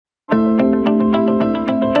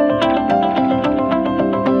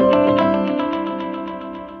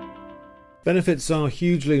Benefits are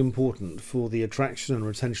hugely important for the attraction and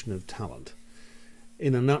retention of talent.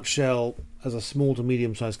 In a nutshell, as a small to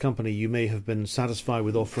medium-sized company, you may have been satisfied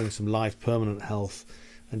with offering some life, permanent health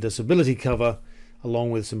and disability cover, along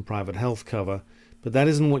with some private health cover, but that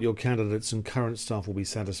isn't what your candidates and current staff will be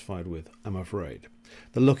satisfied with, I'm afraid.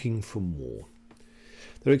 They're looking for more.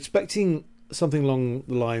 They're expecting something along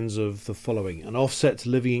the lines of the following: an offset to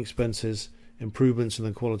living expenses, improvements in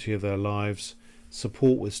the quality of their lives,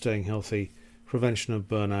 support with staying healthy, prevention of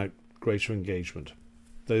burnout, greater engagement.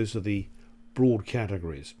 Those are the broad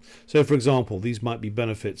categories. So, for example, these might be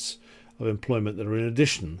benefits of employment that are in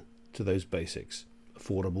addition to those basics: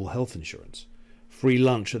 affordable health insurance, free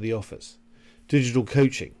lunch at the office, digital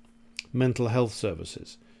coaching, mental health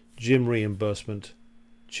services, gym reimbursement,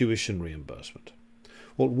 tuition reimbursement.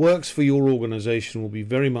 What works for your organisation will be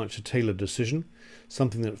very much a tailored decision,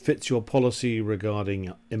 something that fits your policy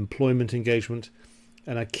regarding employment engagement,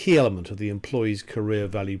 and a key element of the employee's career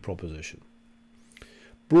value proposition.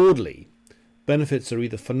 Broadly, benefits are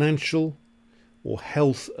either financial or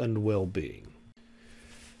health and well-being.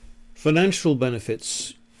 Financial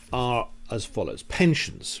benefits are as follows.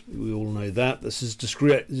 Pensions, we all know that. This is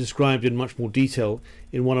described in much more detail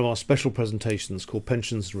in one of our special presentations called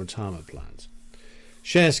Pensions and Retirement Plans.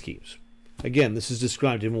 Share schemes. Again, this is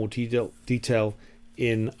described in more detail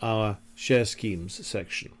in our share schemes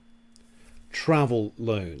section. Travel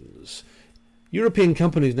loans. European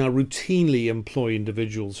companies now routinely employ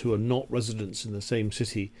individuals who are not residents in the same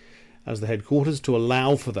city as the headquarters. To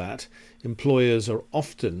allow for that, employers are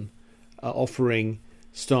often offering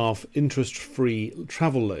staff interest-free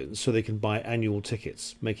travel loans so they can buy annual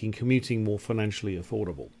tickets, making commuting more financially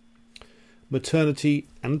affordable. Maternity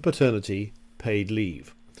and paternity paid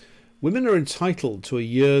leave. Women are entitled to a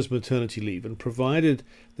year's maternity leave, and provided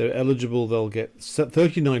they're eligible, they'll get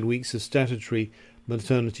 39 weeks of statutory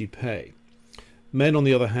maternity pay. Men, on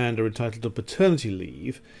the other hand, are entitled to paternity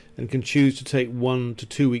leave and can choose to take 1 to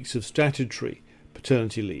 2 weeks of statutory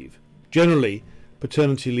paternity leave. Generally,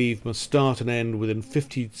 paternity leave must start and end within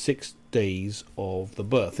 56 days of the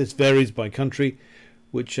birth. This varies by country,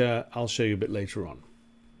 which I'll show you a bit later on.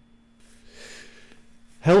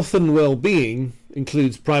 Health and well-being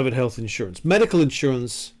includes private health insurance. Medical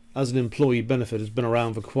insurance as an employee benefit has been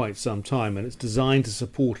around for quite some time, and it's designed to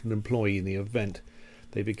support an employee in the event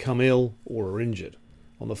they become ill or are injured.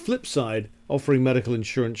 On the flip side, offering medical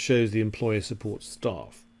insurance shows the employer supports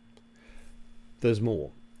staff. There's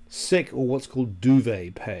more. Sick, or what's called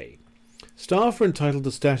duvet pay. Staff are entitled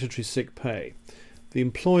to statutory sick pay. The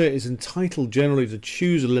employer is entitled generally to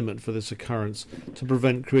choose a limit for this occurrence to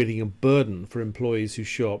prevent creating a burden for employees who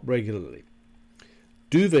show up regularly.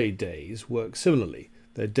 Duvet days work similarly.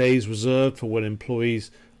 They're days reserved for when employees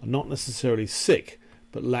are not necessarily sick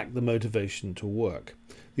but lack the motivation to work.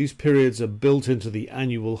 These periods are built into the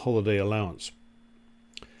annual holiday allowance.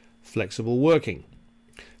 Flexible working.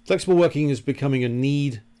 Flexible working is becoming a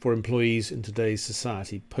need for employees in today's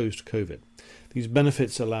society post-COVID. These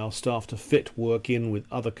benefits allow staff to fit work in with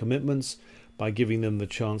other commitments by giving them the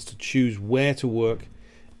chance to choose where to work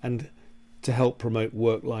and to help promote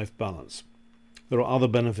work-life balance. There are other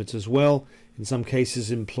benefits as well. In some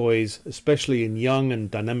cases, employees, especially in young and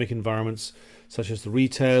dynamic environments such as the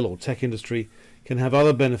retail or tech industry, can have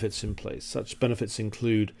other benefits in place. Such benefits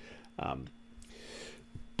include,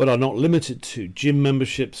 but are not limited to, gym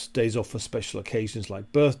memberships, days off for special occasions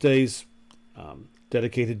like birthdays,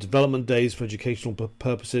 dedicated development days for educational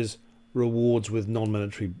purposes, rewards with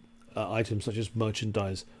non-monetary items such as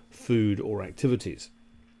merchandise, food or activities.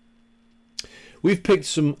 We've picked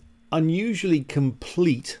some unusually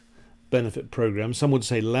complete benefit programs, some would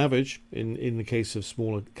say lavish in the case of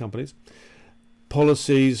smaller companies,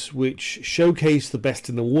 policies which showcase the best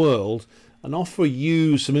in the world and offer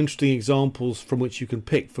you some interesting examples from which you can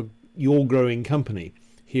pick for your growing company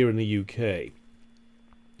here in the UK.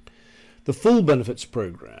 The full benefits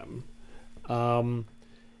program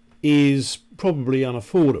is probably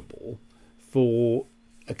unaffordable for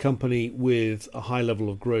a company with a high level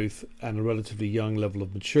of growth and a relatively young level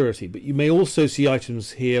of maturity. But you may also see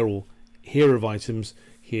items here or hear of items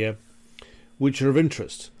here which are of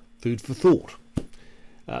interest, food for thought.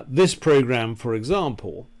 This program, for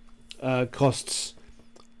example, costs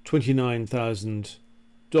 $29,000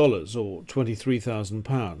 or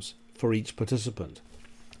 £23,000 for each participant.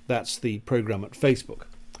 That's the program at Facebook.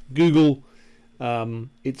 Google,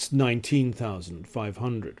 it's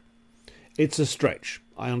 $19,500. It's a stretch.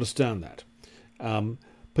 I understand that,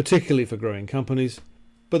 particularly for growing companies,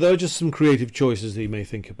 but there are just some creative choices that you may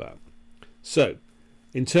think about. So,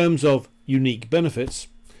 in terms of unique benefits,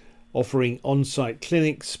 offering on-site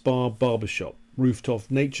clinic, spa, barbershop, rooftop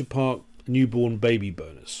nature park, newborn baby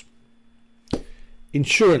bonus.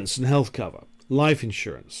 Insurance and health cover, life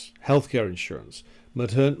insurance, healthcare insurance,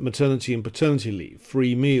 maternity and paternity leave,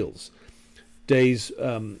 free meals, days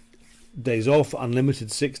off,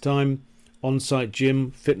 unlimited sick time, on-site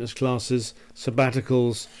gym, fitness classes,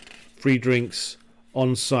 sabbaticals, free drinks,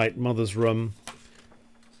 on-site mother's room.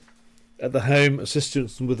 At the home,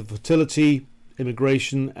 assistance with fertility,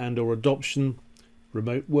 immigration and or adoption,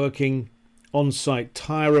 remote working, on-site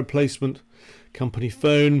tyre replacement, company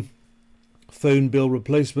phone bill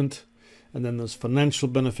replacement, and then there's financial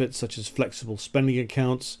benefits such as flexible spending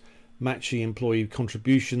accounts, matching employee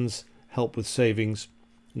contributions, help with savings,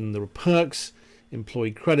 and there are perks,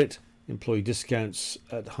 employee credit, employee discounts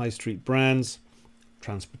at high street brands,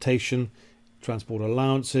 transportation, transport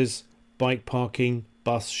allowances, bike parking,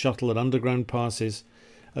 bus, shuttle and underground passes,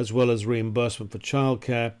 as well as reimbursement for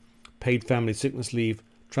childcare, paid family sickness leave,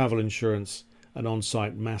 travel insurance, and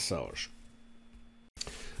on-site massage.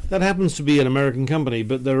 That happens to be an American company,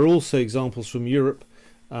 but there are also examples from Europe,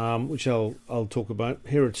 which I'll talk about.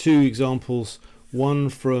 Here are two examples, one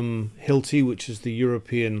from Hilti, which is the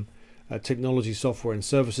European technology software and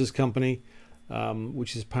services company,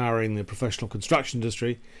 which is powering the professional construction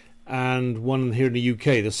industry, and one here in the UK,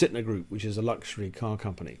 the Sytner Group, which is a luxury car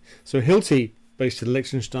company. So Hilti, based in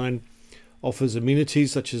Liechtenstein, offers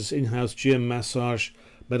amenities such as in-house gym, massage,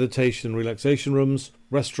 meditation and relaxation rooms,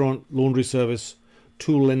 restaurant, laundry service,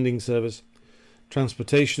 tool lending service,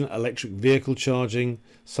 transportation, electric vehicle charging,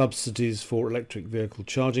 subsidies for electric vehicle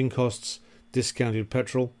charging costs, discounted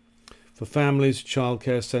petrol, for families,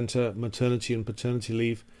 childcare centre, maternity and paternity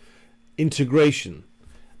leave, integration,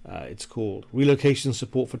 it's called, relocation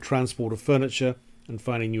support for transport of furniture and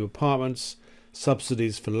finding new apartments,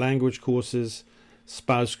 subsidies for language courses,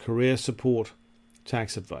 spouse career support,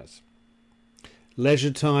 tax advice.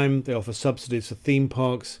 Leisure time, they offer subsidies for theme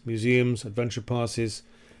parks, museums, adventure passes,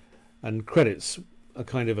 and credits, a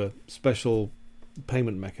kind of a special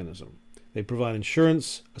payment mechanism. They provide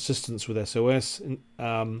insurance, assistance with SOS,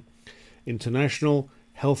 international,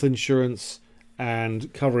 health insurance,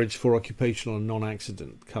 and coverage for occupational and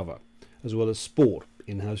non-accident cover, as well as sport,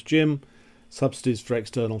 in-house gym, subsidies for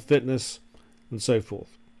external fitness, and so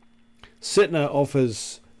forth. Sytner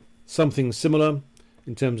offers something similar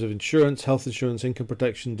in terms of insurance, health insurance, income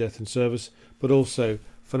protection, death in service, but also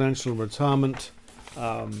financial and retirement,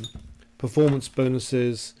 performance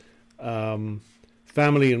bonuses,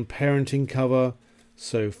 family and parenting cover,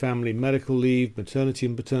 so family medical leave, maternity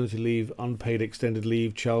and paternity leave, unpaid extended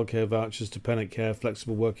leave, childcare vouchers, dependent care,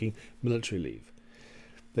 flexible working, military leave.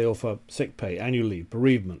 They offer sick pay, annual leave,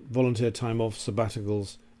 bereavement, volunteer time off,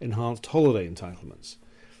 sabbaticals, enhanced holiday entitlements,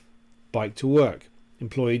 bike to work,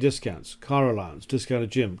 employee discounts, car allowance, discounted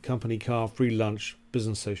gym, company car, free lunch,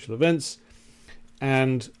 business social events,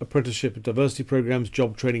 and apprenticeship and diversity programs,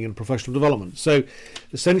 job training and professional development. So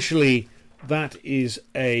essentially that is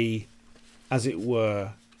as it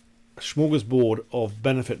were, a smorgasbord of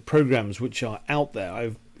benefit programs which are out there.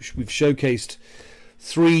 We've showcased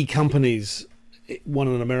 3 companies, one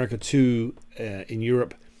in America, 2 in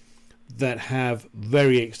Europe, that have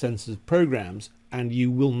very extensive programs, and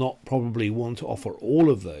you will not probably want to offer all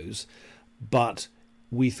of those, but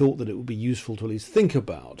we thought that it would be useful to at least think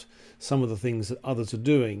about some of the things that others are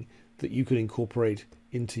doing that you could incorporate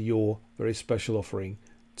into your very special offering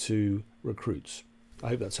to recruits. I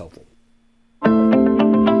hope that's helpful.